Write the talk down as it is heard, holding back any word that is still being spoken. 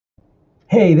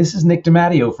Hey, this is Nick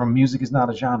DiMatteo from Music is Not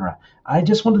a Genre. I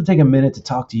just wanted to take a minute to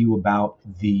talk to you about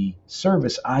the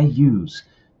service I use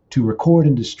to record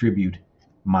and distribute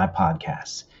my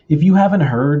podcasts. If you haven't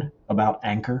heard about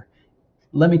Anchor,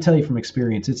 let me tell you from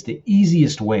experience, it's the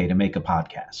easiest way to make a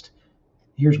podcast.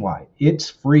 Here's why. It's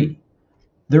free.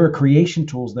 There are creation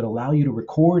tools that allow you to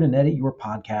record and edit your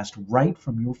podcast right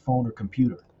from your phone or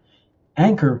computer.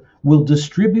 Anchor will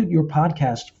distribute your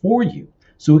podcast for you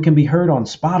so it can be heard on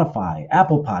Spotify,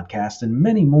 Apple Podcasts, and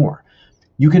many more.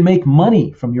 You can make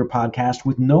money from your podcast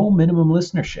with no minimum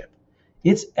listenership.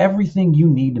 It's everything you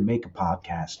need to make a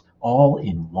podcast all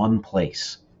in one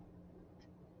place.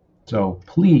 So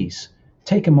please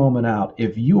take a moment out.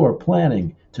 If you are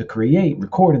planning to create,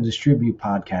 record, and distribute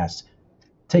podcasts,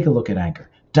 take a look at Anchor.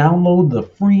 Download the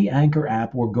free Anchor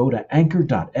app or go to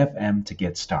anchor.fm to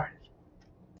get started.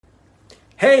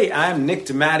 Hey, I'm Nick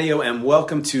DiMatteo, and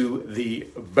welcome to the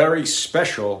very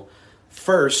special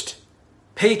first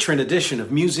patron edition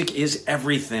of Music is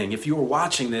Everything. If you are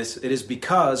watching this, it is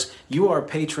because you are a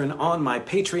patron on my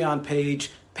Patreon page,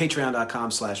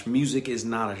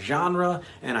 patreon.com/musicisnotagenre,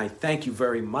 and I thank you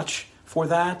very much for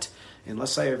that.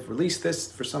 Unless I have released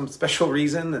this for some special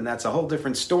reason, then that's a whole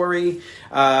different story.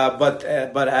 But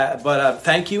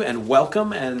thank you and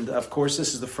welcome. And of course,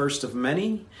 this is the first of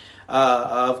many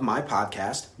of my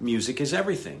podcast, Music is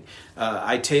Everything.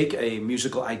 I take a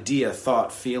musical idea,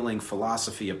 thought, feeling,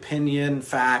 philosophy, opinion,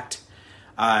 fact.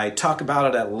 I talk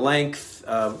about it at length,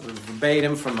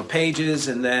 verbatim from the pages,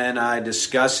 and then I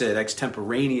discuss it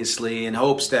extemporaneously in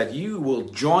hopes that you will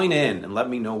join in and let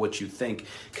me know what you think.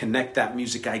 Connect that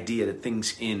music idea to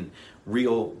things in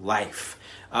real life.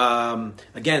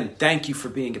 Again, thank you for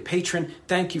being a patron.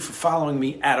 Thank you for following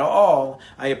me at all.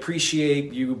 I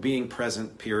appreciate you being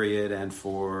present, period, and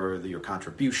for your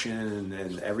contribution,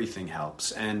 and everything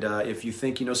helps. And if you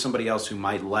think you know somebody else who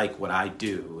might like what I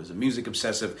do, is a music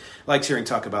obsessive, likes hearing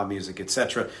talk about music,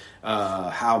 etc.,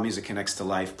 how music connects to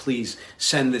life, please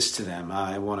send this to them.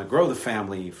 I want to grow the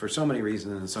family for so many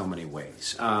reasons and in so many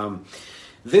ways.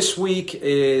 This week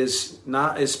is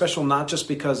special not just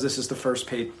because this is the first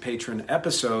patron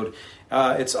episode.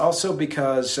 It's also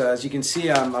because, as you can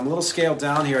see, I'm a little scaled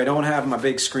down here. I don't have my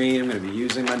big screen. I'm going to be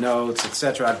using my notes,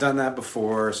 etc. I've done that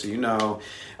before, so you know.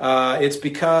 It's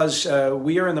because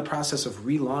we are in the process of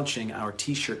relaunching our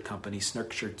t-shirt company,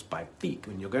 Snark Shirts by Feek,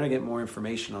 and you're going to get more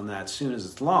information on that as soon as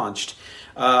it's launched.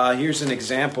 Here's an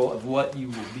example of what you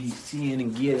will be seeing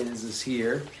and getting. This is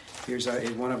here. Here's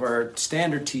one of our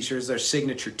standard t-shirts, our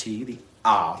signature tee, the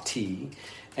tee.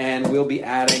 And we'll be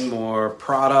adding more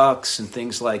products and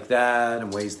things like that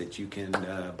and ways that you can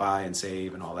buy and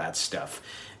save and all that stuff.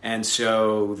 And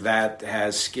so that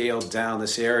has scaled down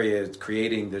this area,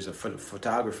 there's a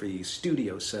photography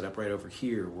studio set up right over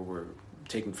here where we're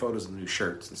taking photos of the new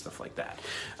shirts and stuff like that.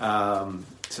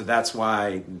 So that's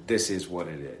why this is what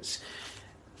it is.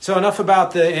 So enough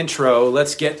about the intro.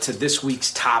 Let's get to this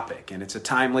week's topic. And it's a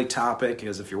timely topic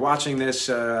because if you're watching this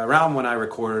around when I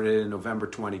recorded it in November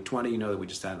 2020, you know that we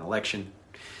just had an election.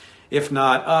 If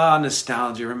not,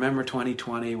 nostalgia. Remember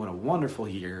 2020? What a wonderful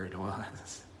year it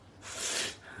was.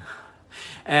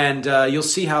 And you'll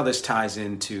see how this ties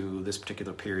into this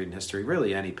particular period in history,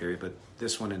 really any period, but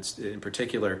this one in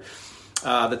particular.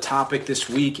 The topic this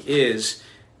week is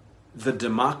the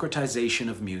democratization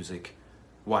of music.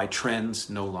 Why trends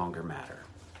no longer matter.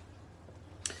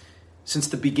 Since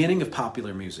the beginning of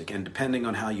popular music, and depending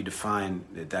on how you define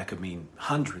it, that could mean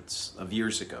hundreds of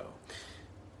years ago,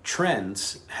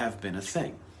 trends have been a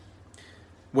thing.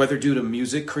 Whether due to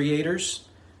music creators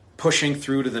pushing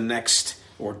through to the next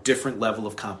or different level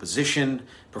of composition,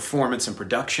 performance, and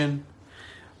production,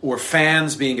 or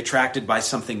fans being attracted by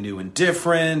something new and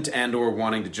different and or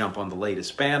wanting to jump on the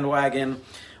latest bandwagon,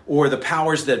 or the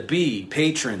powers that be,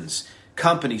 patrons,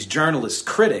 companies, journalists,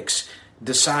 critics,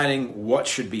 deciding what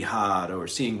should be hot or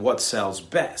seeing what sells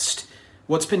best.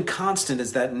 What's been constant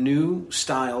is that new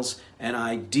styles and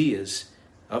ideas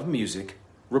of music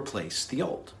replace the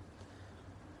old.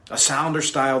 A sound or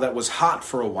style that was hot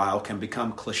for a while can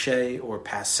become cliche or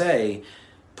passé,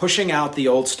 pushing out the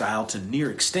old style to near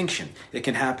extinction. It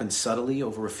can happen subtly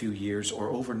over a few years or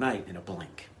overnight in a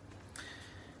blink.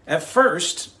 At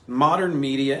first, modern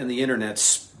media and the internet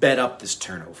sped up this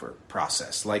turnover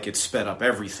process, like it sped up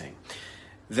everything.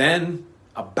 Then,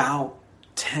 about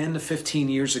 10 to 15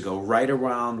 years ago, right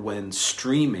around when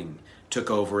streaming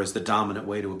took over as the dominant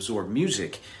way to absorb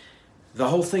music, the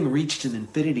whole thing reached an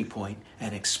infinity point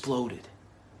and exploded.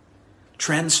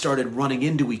 Trends started running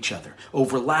into each other,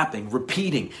 overlapping,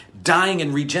 repeating, dying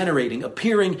and regenerating,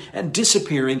 appearing and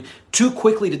disappearing too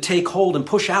quickly to take hold and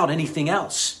push out anything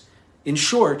else. In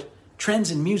short, trends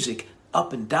in music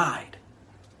up and died.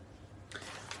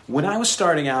 When I was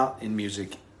starting out in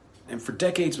music, and for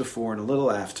decades before and a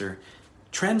little after,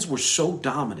 trends were so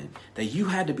dominant that you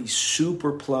had to be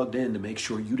super plugged in to make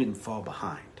sure you didn't fall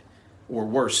behind, or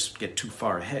worse, get too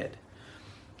far ahead.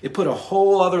 It put a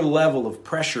whole other level of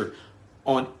pressure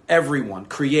on everyone,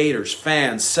 creators,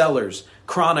 fans, sellers,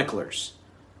 chroniclers.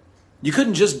 You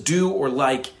couldn't just do or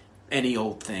like any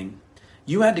old thing.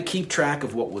 You had to keep track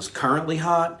of what was currently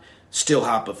hot, still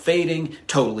hot but fading,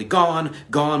 totally gone,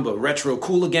 gone but retro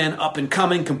cool again, up and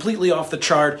coming, completely off the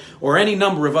chart, or any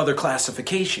number of other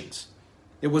classifications.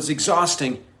 It was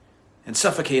exhausting and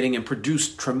suffocating and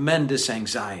produced tremendous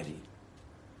anxiety.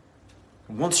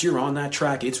 Once you're on that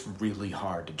track, it's really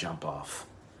hard to jump off.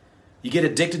 You get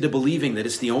addicted to believing that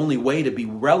it's the only way to be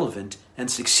relevant and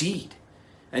succeed.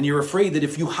 And you're afraid that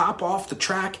if you hop off the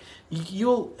track,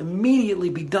 you'll immediately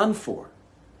be done for.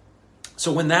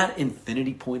 So when that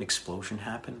infinity point explosion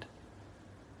happened,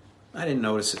 I didn't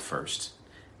notice at first.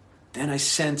 Then I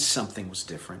sensed something was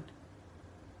different.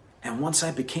 And once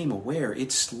I became aware,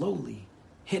 it slowly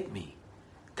hit me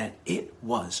that it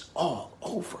was all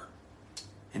over.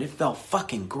 And it felt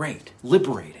fucking great,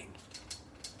 liberating.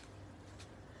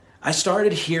 I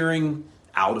started hearing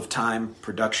out-of-time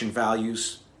production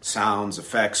values, sounds,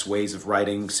 effects, ways of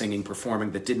writing, singing,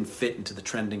 performing that didn't fit into the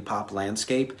trending pop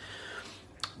landscape.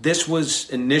 This was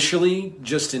initially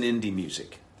just an indie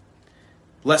music.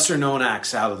 Lesser known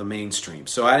acts out of the mainstream,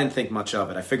 so I didn't think much of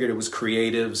it. I figured it was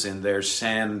creatives in their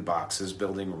sandboxes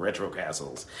building retro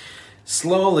castles.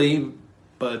 Slowly,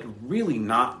 but really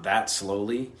not that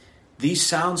slowly, these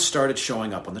sounds started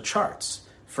showing up on the charts.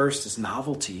 First as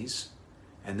novelties,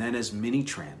 and then as mini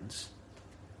trends.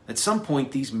 At some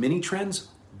point, these mini trends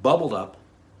bubbled up,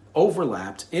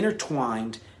 overlapped,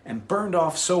 intertwined, and burned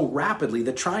off so rapidly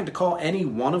that trying to call any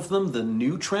one of them the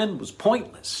new trend was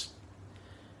pointless.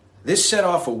 This set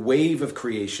off a wave of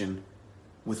creation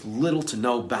with little to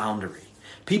no boundary.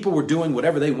 People were doing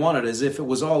whatever they wanted as if it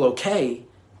was all okay,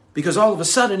 because all of a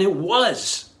sudden it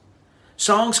was.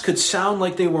 Songs could sound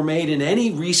like they were made in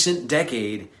any recent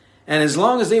decade, and as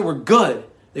long as they were good,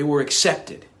 they were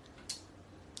accepted.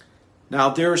 Now,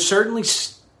 there are certainly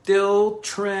still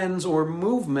trends or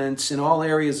movements in all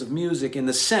areas of music in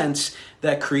the sense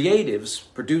that creatives,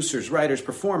 producers, writers,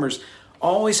 performers,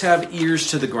 always have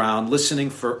ears to the ground listening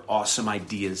for awesome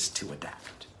ideas to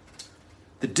adapt.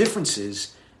 The difference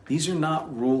is these are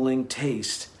not ruling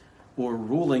taste or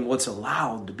ruling what's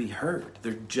allowed to be heard.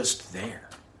 They're just there.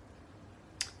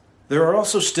 There are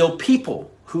also still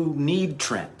people who need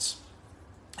trends.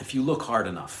 If you look hard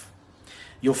enough,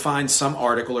 you'll find some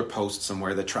article or post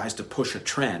somewhere that tries to push a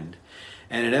trend,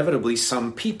 and inevitably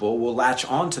some people will latch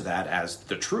onto that as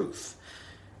the truth.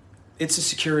 It's a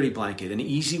security blanket, an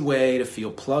easy way to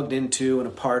feel plugged into and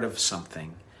a part of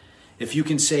something. If you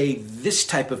can say this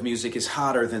type of music is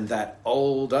hotter than that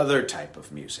old other type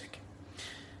of music.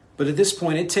 But at this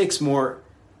point, it takes more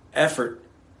effort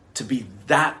to be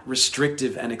that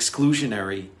restrictive and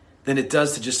exclusionary than it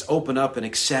does to just open up and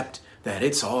accept that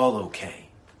it's all okay.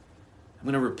 I'm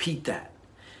going to repeat that.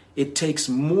 It takes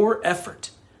more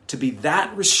effort to be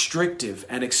that restrictive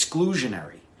and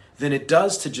exclusionary than it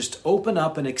does to just open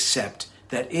up and accept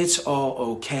that it's all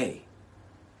okay.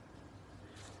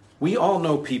 We all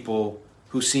know people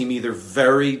who seem either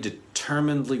very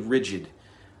determinedly rigid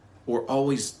or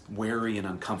always wary and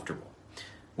uncomfortable.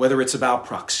 Whether it's about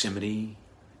proximity,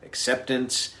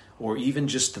 acceptance, or even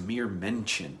just the mere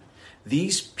mention,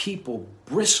 these people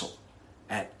bristle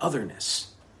at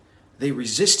otherness. They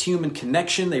resist human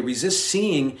connection. They resist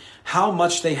seeing how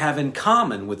much they have in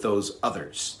common with those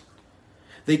others.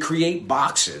 They create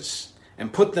boxes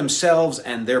and put themselves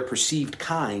and their perceived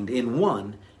kind in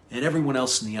one and everyone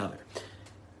else in the other.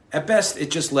 At best,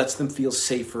 it just lets them feel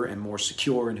safer and more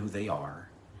secure in who they are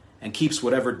and keeps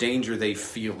whatever danger they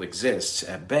feel exists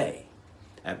at bay.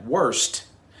 At worst,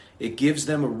 it gives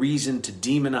them a reason to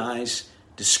demonize,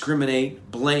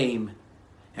 discriminate, blame,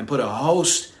 and put a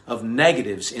host of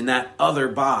negatives in that other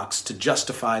box to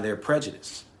justify their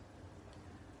prejudice.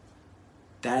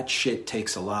 That shit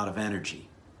takes a lot of energy.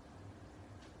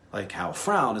 Like how a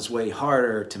frown is way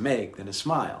harder to make than a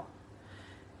smile.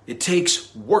 It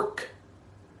takes work.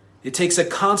 It takes a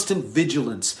constant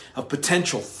vigilance of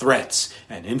potential threats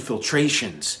and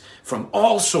infiltrations from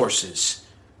all sources,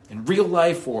 in real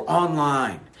life or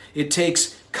online. It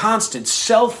takes constant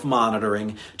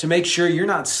self-monitoring to make sure you're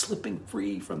not slipping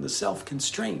free from the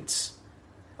self-constraints.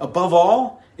 Above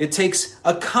all, it takes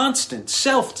a constant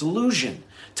self-delusion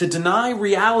to deny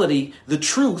reality, the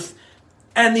truth,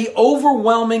 and the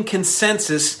overwhelming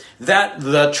consensus that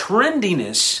the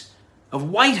trendiness of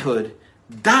whitehood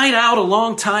died out a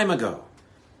long time ago.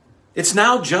 It's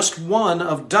now just one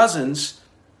of dozens,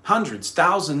 hundreds,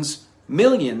 thousands,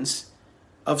 millions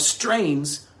of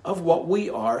strains of what we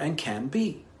are and can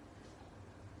be.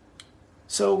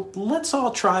 So let's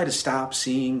all try to stop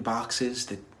seeing boxes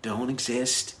that don't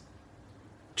exist,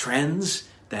 trends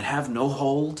that have no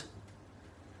hold.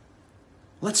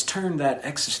 Let's turn that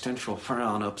existential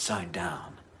frown upside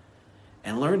down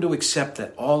and learn to accept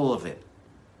that all of it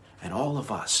and all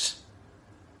of us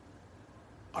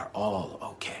are all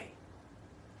okay.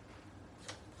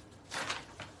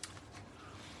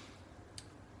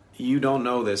 You don't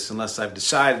know this unless I've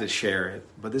decided to share it,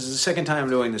 but this is the second time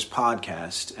I'm doing this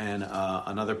podcast and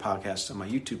another podcast on my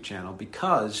YouTube channel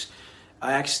because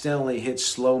I accidentally hit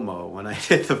slow-mo when I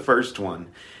hit the first one.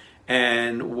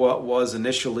 And what was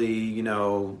initially,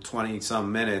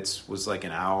 20-some minutes was like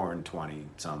an hour and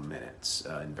 20-some minutes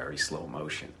in very slow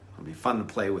motion. It'll be fun to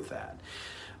play with that.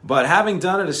 But having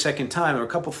done it a second time, there are a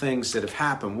couple things that have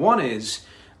happened. One is,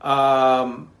 it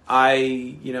was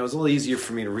a little easier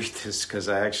for me to read this because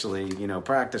I actually,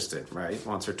 practiced it, right,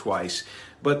 once or twice.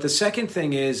 But the second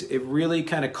thing is it really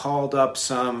kind of called up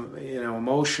some,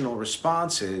 emotional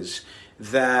responses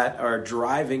that are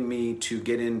driving me to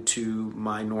get into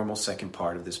my normal second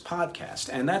part of this podcast.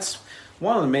 And that's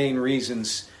one of the main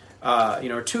reasons,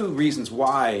 two reasons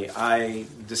why I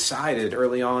decided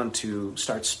early on to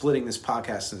start splitting this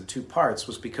podcast into two parts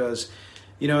was because,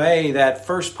 that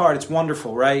first part, it's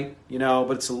wonderful, right?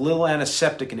 But it's a little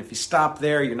antiseptic. And if you stop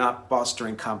there, you're not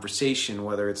fostering conversation,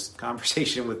 whether it's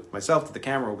conversation with myself to the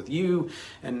camera, or with you,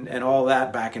 and all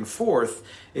that back and forth.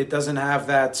 It doesn't have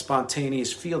that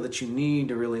spontaneous feel that you need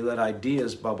to really let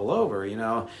ideas bubble over,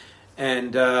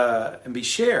 and be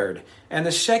shared. And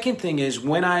the second thing is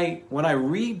when I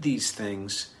read these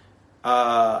things,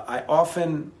 I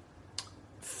often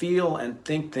feel and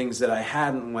think things that I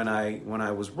hadn't when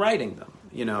I was writing them.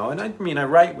 And I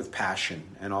write with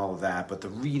passion and all of that, but the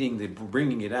reading, the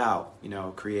bringing it out,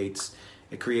 creates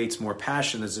more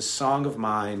passion. There's a song of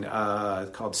mine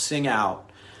called "Sing Out"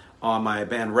 on my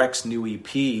band Rex new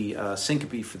EP,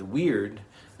 "Syncope for the Weird,"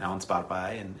 now on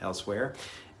Spotify and elsewhere.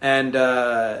 And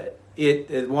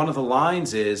it one of the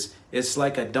lines is, "It's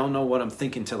like I don't know what I'm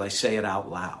thinking till I say it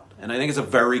out loud." And I think it's a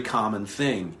very common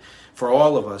thing for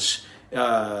all of us.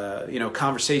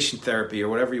 Conversation therapy or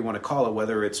whatever you want to call it,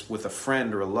 whether it's with a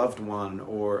friend or a loved one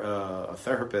or a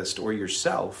therapist or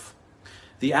yourself,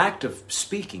 the act of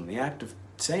speaking, the act of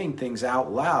saying things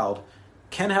out loud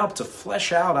can help to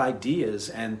flesh out ideas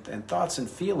and thoughts and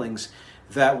feelings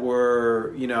that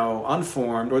were,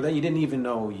 unformed or that you didn't even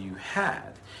know you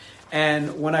had.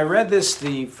 And when I read this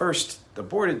the first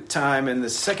aborted time and the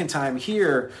second time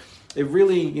here, it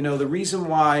really, the reason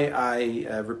why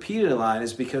I repeated a line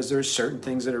is because there's certain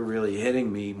things that are really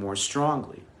hitting me more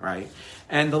strongly, right?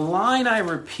 And the line I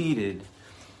repeated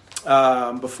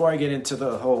before I get into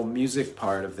the whole music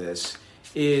part of this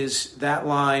is that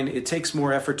line, it takes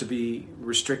more effort to be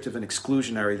restrictive and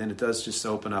exclusionary than it does just to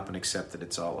open up and accept that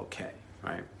it's all okay,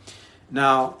 right?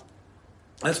 Now,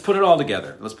 let's put it all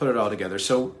together.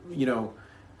 So,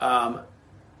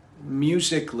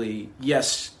 musically,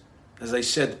 yes, as I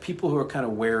said, the people who are kind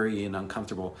of wary and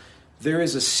uncomfortable, there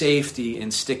is a safety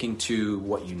in sticking to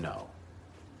what you know.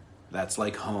 That's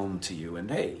like home to you.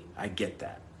 And hey, I get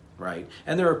that, right?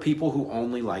 And there are people who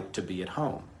only like to be at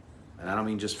home. And I don't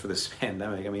mean just for this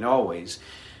pandemic, I mean always.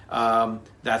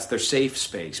 That's their safe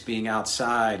space. Being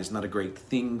outside is not a great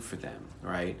thing for them,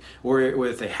 right? Or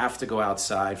if they have to go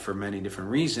outside for many different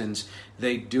reasons,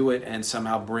 they do it and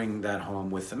somehow bring that home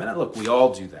with them. And look, we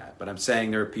all do that. But I'm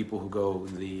saying there are people who go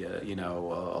the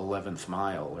 11th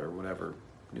mile or whatever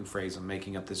new phrase I'm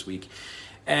making up this week,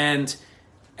 and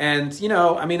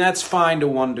that's fine to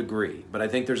one degree. But I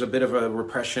think there's a bit of a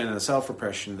repression and a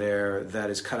self-repression there that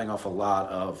is cutting off a lot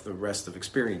of the rest of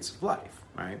experience of life,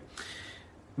 right?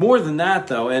 More than that,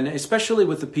 though, and especially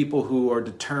with the people who are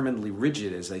determinedly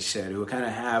rigid, as they said, who kind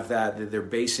of have that, they're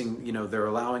basing, they're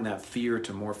allowing that fear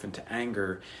to morph into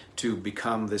anger to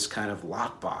become this kind of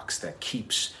lockbox that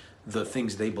keeps the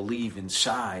things they believe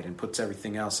inside and puts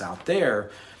everything else out there.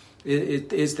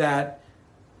 That's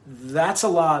a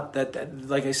lot that,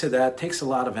 like I said, that takes a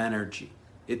lot of energy.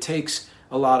 It takes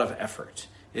a lot of effort.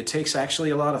 It takes actually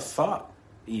a lot of thought,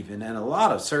 even,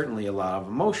 and certainly a lot of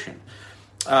emotion.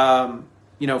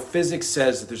 Physics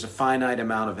says that there's a finite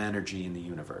amount of energy in the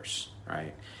universe,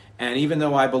 right? And even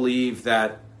though I believe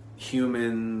that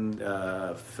human,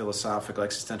 philosophical,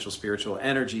 existential, spiritual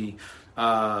energy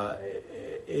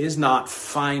is not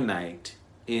finite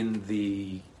in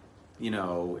the,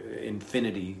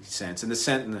 infinity sense, in the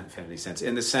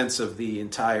sense of the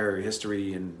entire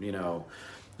history and,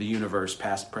 the universe,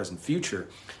 past, present, future,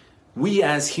 we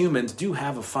as humans do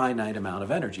have a finite amount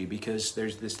of energy because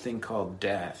there's this thing called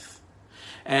death.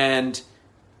 And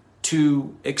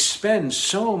to expend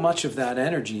so much of that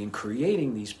energy in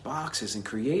creating these boxes and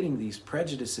creating these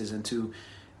prejudices, and to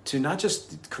not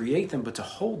just create them, but to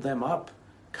hold them up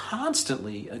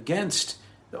constantly against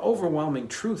the overwhelming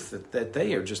truth that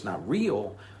they are just not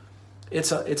real,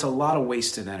 it's a lot of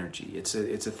wasted energy. It's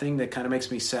a thing that kind of makes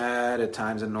me sad at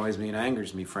times, annoys me and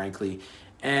angers me, frankly.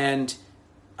 And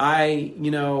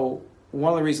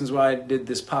one of the reasons why I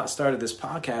did started this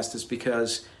podcast is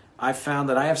because I found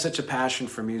that I have such a passion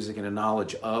for music and a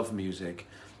knowledge of music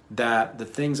that the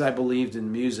things I believed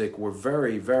in music were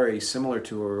very, very similar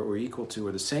to or equal to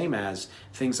or the same as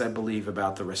things I believe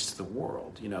about the rest of the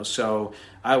world. So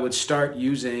I would start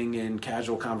using in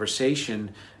casual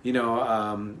conversation,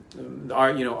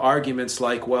 arguments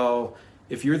like, well,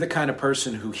 if you're the kind of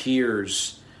person who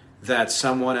hears that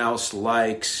someone else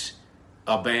likes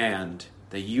a band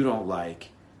that you don't like,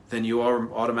 then you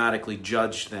automatically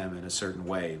judge them in a certain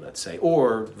way, let's say.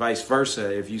 Or vice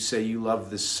versa, if you say you love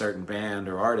this certain band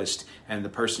or artist and the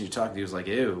person you're talking to is like,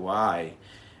 ew, why?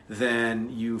 Then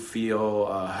you feel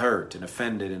hurt and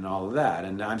offended and all of that.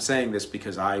 And I'm saying this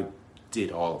because I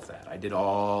did all of that. I did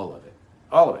all of it.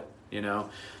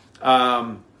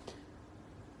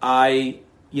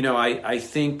 I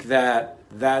think that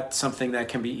that's something that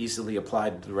can be easily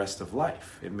applied to the rest of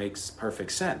life. It makes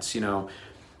perfect sense.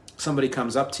 Somebody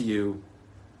comes up to you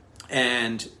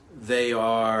and they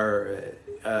are,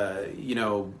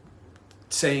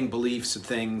 saying beliefs and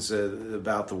things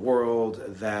about the world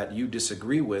that you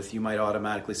disagree with, you might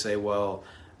automatically say, well,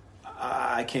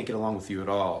 I can't get along with you at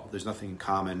all. There's nothing in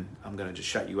common. I'm going to just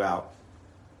shut you out.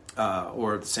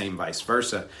 Or the same vice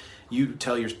versa. You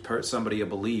tell somebody a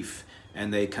belief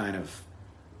and they kind of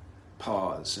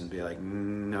pause and be like,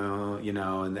 no,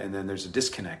 and then there's a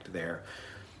disconnect there.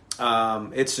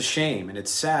 It's a shame and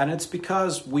it's sad, and it's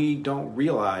because we don't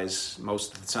realize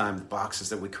most of the time the boxes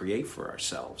that we create for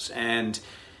ourselves. And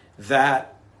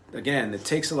that, again, it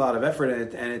takes a lot of effort,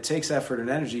 and it takes effort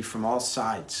and energy from all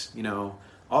sides,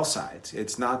 all sides.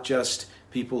 It's not just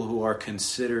people who are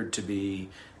considered to be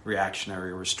reactionary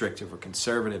or restrictive or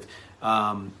conservative.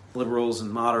 Liberals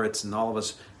and moderates and all of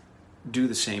us do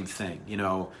the same thing.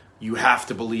 You have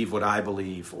to believe what I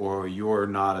believe, or you're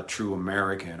not a true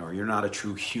American, or you're not a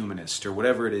true humanist, or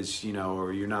whatever it is,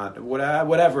 or you're not,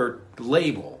 whatever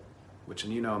label, which,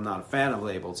 I'm not a fan of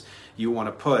labels, you want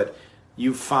to put,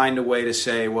 you find a way to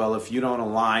say, well, if you don't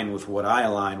align with what I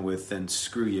align with, then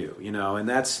screw you, and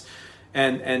that's,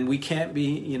 and we can't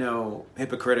be,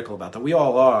 hypocritical about that. We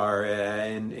all are,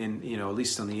 and at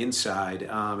least on the inside,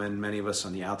 and many of us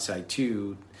on the outside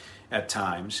too, at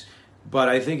times. But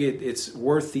I think it's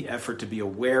worth the effort to be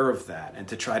aware of that and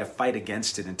to try to fight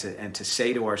against it, and to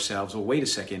say to ourselves, well, wait a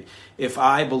second, if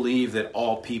I believe that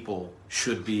all people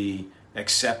should be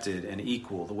accepted and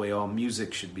equal, the way all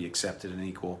music should be accepted and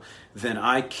equal, then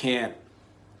I can't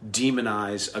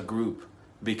demonize a group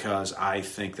because I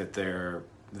think that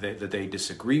they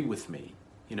disagree with me,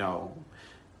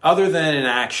 other than in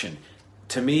action.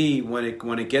 To me, when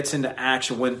it gets into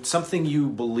action, when something you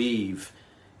believe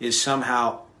is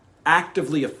somehow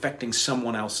actively affecting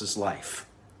someone else's life,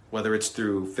 whether it's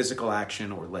through physical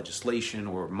action or legislation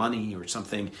or money or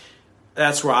something,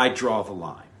 that's where I draw the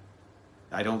line.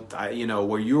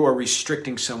 Where you are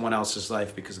restricting someone else's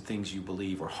life because of things you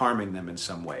believe or harming them in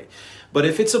some way. But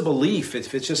if it's a belief,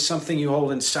 if it's just something you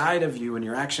hold inside of you and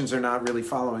your actions are not really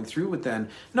following through with, then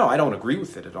no, I don't agree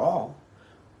with it at all.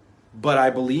 But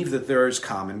I believe that there is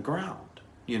common ground.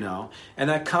 And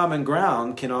that common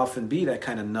ground can often be that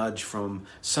kind of nudge from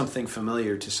something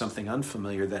familiar to something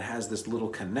unfamiliar that has this little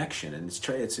connection, and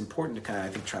it's important to kind of, I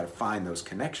think, try to find those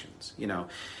connections,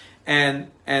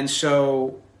 and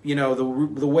so the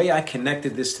way I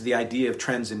connected this to the idea of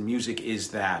trends in music is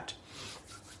that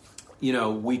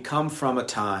we come from a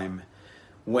time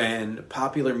when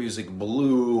popular music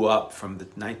blew up from the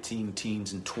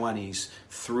 19-teens and 20s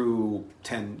through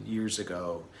 10 years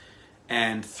ago.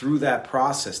 And through that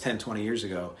process, 10, 20 years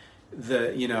ago,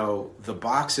 the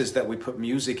boxes that we put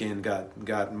music in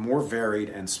got more varied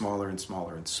and smaller and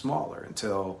smaller and smaller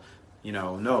until,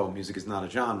 no, music is not a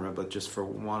genre, but just for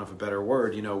want of a better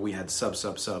word, we had sub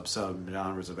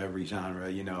genres of every genre,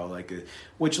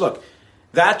 which, look,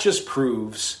 that just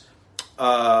proves,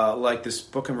 like this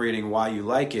book I'm reading, Why You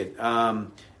Like It,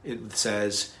 it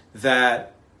says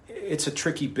that it's a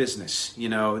tricky business,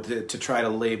 to try to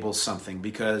label something,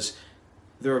 because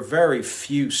there are very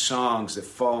few songs that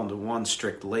fall into one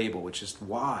strict label, which is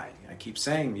why I keep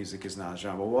saying music is not a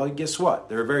genre. Well, guess what?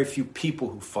 There are very few people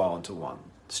who fall into one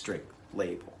strict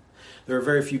label. There are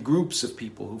very few groups of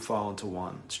people who fall into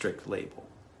one strict label.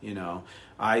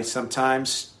 I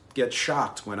sometimes get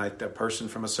shocked when a person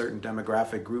from a certain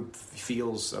demographic group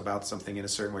feels about something in a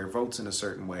certain way or votes in a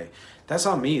certain way. That's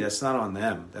on me. That's not on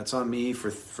them. That's on me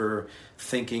for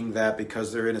thinking that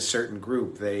because they're in a certain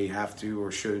group, they have to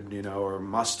or should, or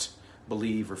must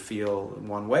believe or feel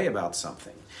one way about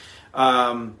something.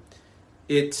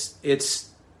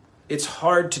 It's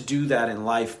hard to do that in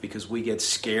life because we get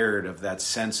scared of that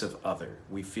sense of other.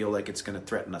 We feel like it's going to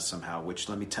threaten us somehow, which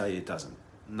let me tell you, it doesn't.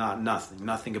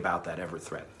 Nothing about that ever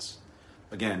threatens.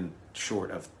 Again,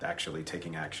 short of actually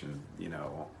taking action,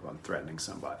 on threatening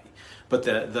somebody. But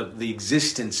the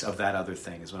existence of that other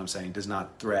thing is what I'm saying does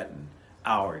not threaten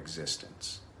our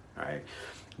existence, right?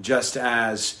 Just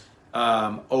as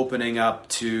opening up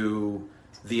to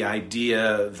the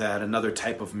idea that another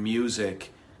type of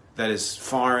music that is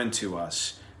foreign to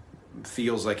us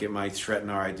feels like it might threaten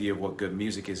our idea of what good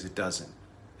music is. It doesn't.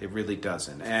 It really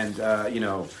doesn't. And I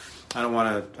don't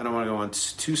want to go on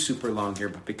too super long here,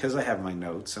 but because I have my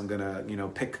notes, I'm gonna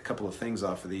pick a couple of things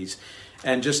off of these.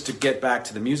 And just to get back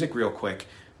to the music real quick,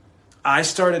 I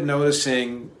started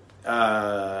noticing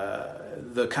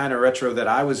the kind of retro that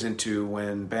I was into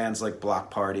when bands like Block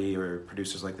Party or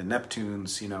producers like the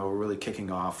Neptunes, were really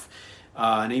kicking off,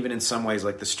 and even in some ways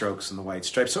like the Strokes and the White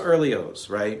Stripes, so early O's,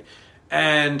 right?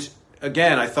 And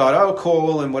again, I thought, oh,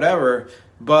 cool and whatever,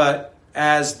 but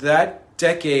as that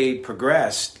decade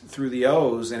progressed through the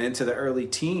O's and into the early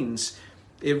teens,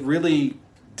 it really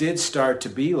did start to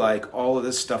be like all of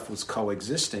this stuff was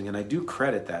coexisting. And I do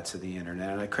credit that to the internet,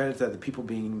 and I credit that the people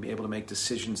being able to make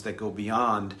decisions that go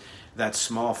beyond that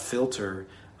small filter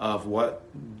of what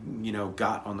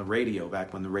got on the radio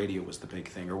back when the radio was the big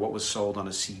thing, or what was sold on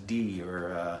a CD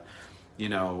or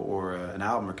or an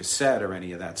album or cassette or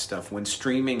any of that stuff. When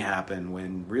streaming happened,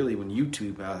 when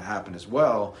YouTube happened as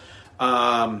well,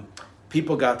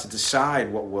 people got to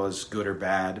decide what was good or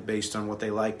bad based on what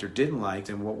they liked or didn't like.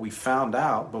 And what we found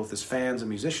out, both as fans and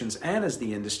musicians and as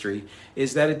the industry,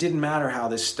 is that it didn't matter how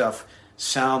this stuff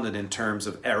sounded in terms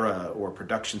of era or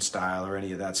production style or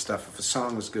any of that stuff. If a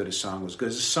song was good, a song was good.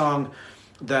 There's a song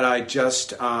that I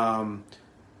just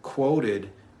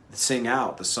quoted, Sing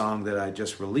Out, the song that I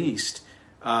just released.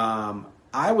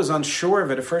 I was unsure of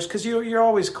it at first because you're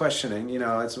always questioning,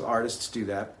 as artists do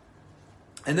that.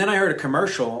 And then I heard a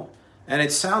commercial, and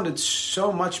it sounded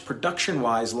so much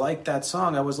production-wise like that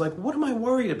song. I was like, what am I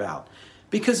worried about?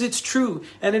 Because it's true,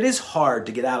 and it is hard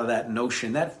to get out of that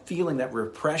notion, that feeling, that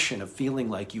repression of feeling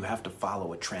like you have to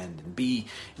follow a trend and be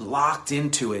locked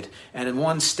into it, and in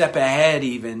one step ahead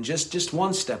even, just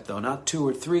one step though, not two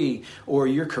or three, or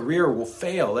your career will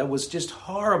fail. That was just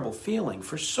horrible feeling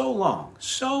for so long.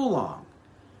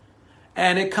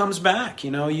 And it comes back,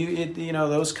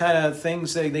 those kind of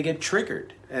things, they get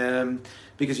triggered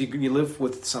because you live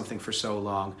with something for so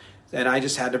long. And I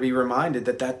just had to be reminded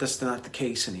that that's not the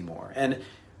case anymore.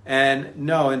 And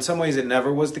no, in some ways it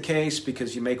never was the case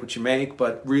because you make what you make,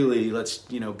 but really, let's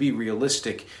be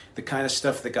realistic. The kind of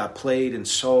stuff that got played and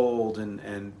sold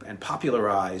and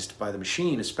popularized by the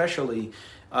machine especially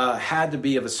had to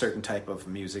be of a certain type of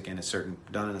music and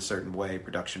done in a certain way,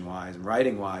 production-wise and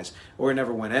writing-wise, or it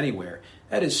never went anywhere.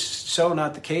 That is so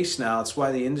not the case now. It's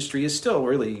why the industry is still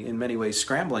really, in many ways,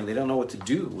 scrambling. They don't know what to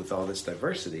do with all this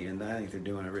diversity, and I think they're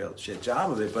doing a real shit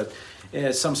job of it, but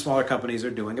some smaller companies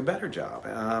are doing a better job.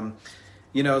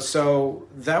 So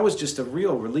that was just a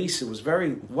real release. It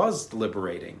was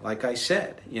liberating, like I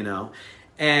said,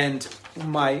 And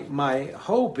my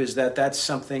hope is that that's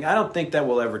something. I don't think that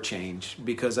will ever change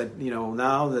because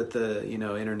now that the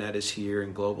internet is here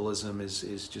and globalism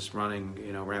is just running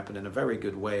rampant in a very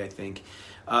good way. I think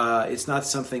it's not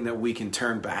something that we can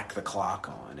turn back the clock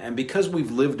on. And because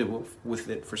we've lived with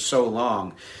it for so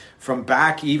long, from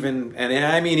back even, and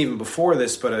I mean even before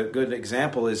this, but a good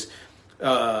example is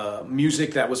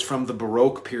music that was from the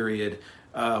Baroque period.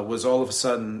 Was all of a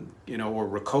sudden, or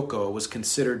Rococo was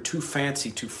considered too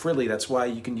fancy, too frilly. That's why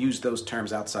you can use those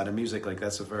terms outside of music. Like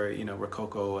that's a very,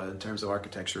 Rococo in terms of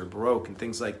architecture, Baroque and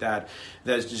things like that.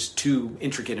 That is just too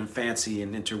intricate and fancy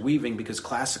and interweaving because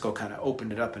classical kind of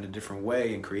opened it up in a different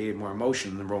way and created more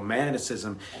emotion. And the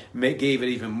Romanticism gave it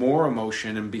even more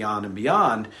emotion and beyond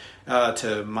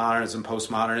to modernism,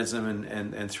 postmodernism,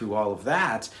 and through all of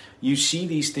that. You see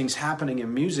these things happening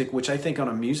in music, which I think on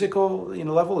a musical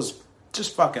level is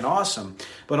just fucking awesome.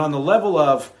 But on the level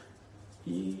of,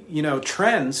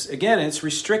 trends, again, it's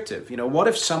restrictive. What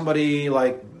if somebody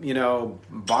like,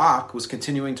 Bach was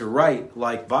continuing to write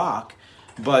like Bach,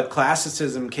 But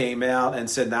classicism came out and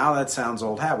said, now that sounds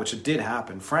old hat, which it did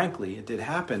happen. Frankly, it did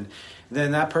happen.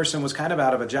 Then that person was kind of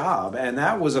out of a job. And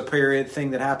that was a period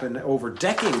thing that happened over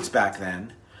decades back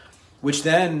then, which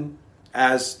then,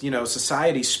 as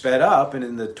society sped up, and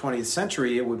in the 20th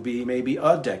century, it would be maybe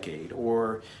a decade,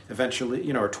 or eventually,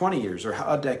 or 20 years, or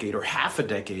a decade, or half a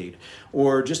decade,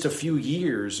 or just a few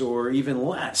years, or even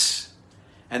less.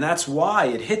 And that's why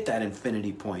it hit that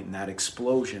infinity point and that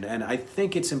explosion. And I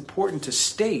think it's important to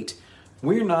state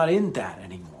we're not in that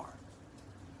anymore.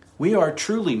 We are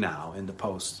truly now in the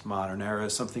postmodern era,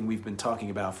 something we've been talking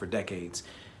about for decades.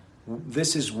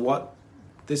 This is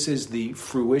the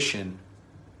fruition,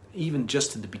 even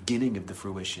just in the beginning of the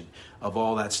fruition of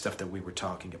all that stuff that we were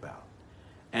talking about.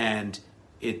 And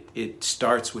it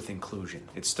starts with inclusion.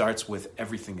 It starts with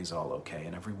everything is all okay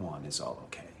and everyone is all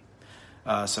okay.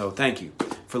 So thank you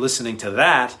for listening to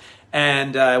that.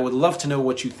 And I would love to know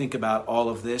what you think about all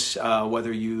of this,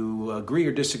 whether you agree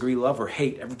or disagree, love or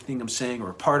hate everything I'm saying, or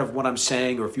a part of what I'm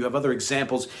saying, or if you have other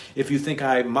examples, if you think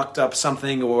I mucked up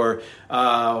something, or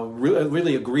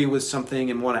really agree with something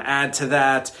and want to add to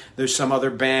that. There's some other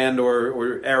band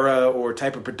or era or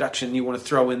type of production you want to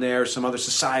throw in there, some other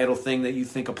societal thing that you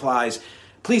think applies.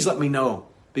 Please let me know,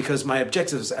 because my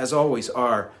objectives, as always,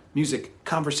 are music,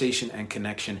 conversation, and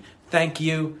connection. Thank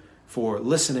you for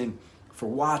listening, for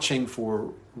watching,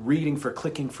 for reading, for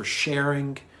clicking, for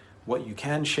sharing what you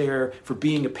can share, for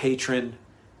being a patron,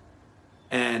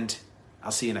 and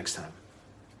I'll see you next time.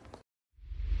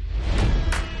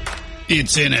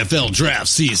 It's NFL draft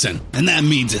season, and that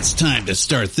means it's time to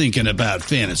start thinking about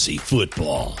fantasy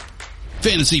football.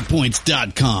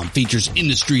 FantasyPoints.com features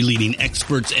industry-leading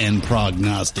experts and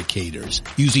prognosticators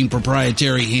using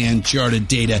proprietary hand-charted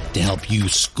data to help you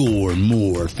score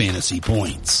more fantasy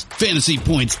points.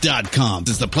 FantasyPoints.com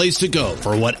is the place to go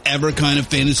for whatever kind of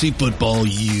fantasy football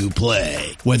you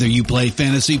play. Whether you play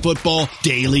fantasy football,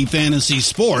 daily fantasy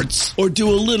sports, or do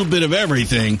a little bit of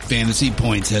everything, Fantasy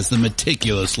Points has the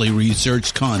meticulously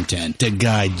researched content to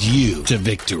guide you to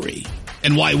victory.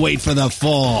 And why wait for the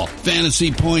fall?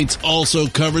 Fantasy Points also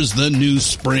covers the new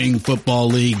spring football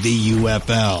league, the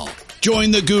UFL.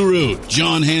 Join the guru,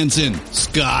 John Hansen,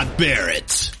 Scott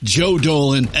Barrett, Joe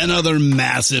Dolan, and other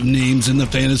massive names in the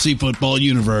fantasy football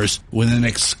universe with an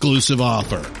exclusive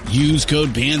offer. Use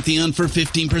code Pantheon for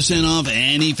 15% off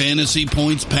any Fantasy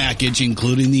Points package,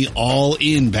 including the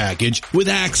all-in package, with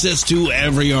access to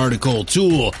every article,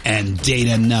 tool, and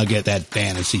data nugget that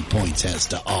Fantasy Points has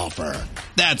to offer.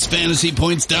 That's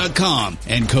FantasyPoints.com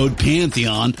and code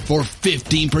Pantheon for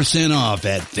 15% off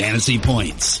at Fantasy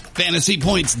Points.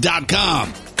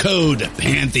 FantasyPoints.com, code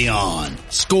Pantheon.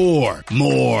 Score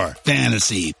more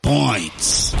fantasy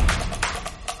points.